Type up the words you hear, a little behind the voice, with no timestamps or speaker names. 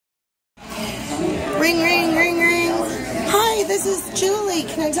Ring, ring, ring, ring. Hi, this is Julie.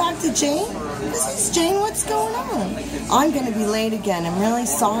 Can I talk to Jane? This is Jane. What's going on? I'm going to be late again. I'm really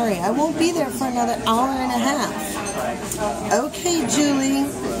sorry. I won't be there for another hour and a half. Okay, Julie.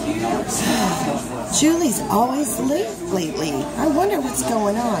 Julie's always late lately. I wonder what's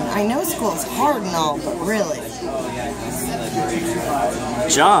going on. I know school's hard and all, but really.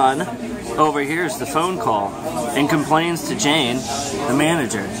 John overhears the phone call and complains to Jane, the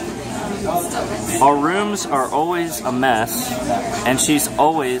manager. Our rooms are always a mess, and she's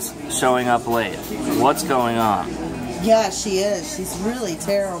always showing up late. What's going on? Yeah, she is. She's really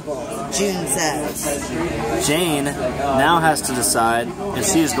terrible, June says. Jane now has to decide if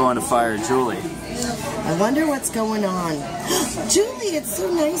she is going to fire Julie. I wonder what's going on. Julie, it's so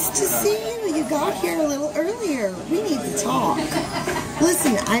nice to see you. You got here a little earlier. We need to talk.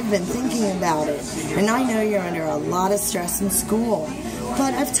 Listen, I've been thinking about it, and I know you're under a lot of stress in school.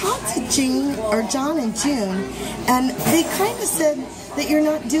 But I've talked to John and June, and they kind of said that you're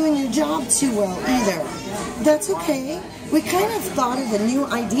not doing your job too well either. That's okay. We kind of thought of a new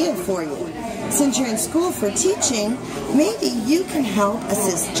idea for you. Since you're in school for teaching, maybe you can help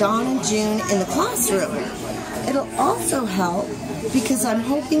assist John and June in the classroom. It'll also help because I'm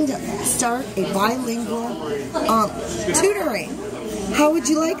hoping to start a bilingual tutoring. How would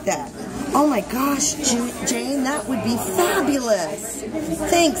you like that? Oh my gosh, Jane, that would be fabulous.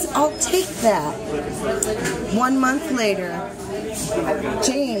 Thanks, I'll take that. 1 month later,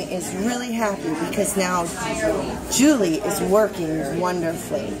 Jane is really happy because now Julie is working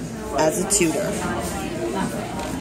wonderfully as a tutor.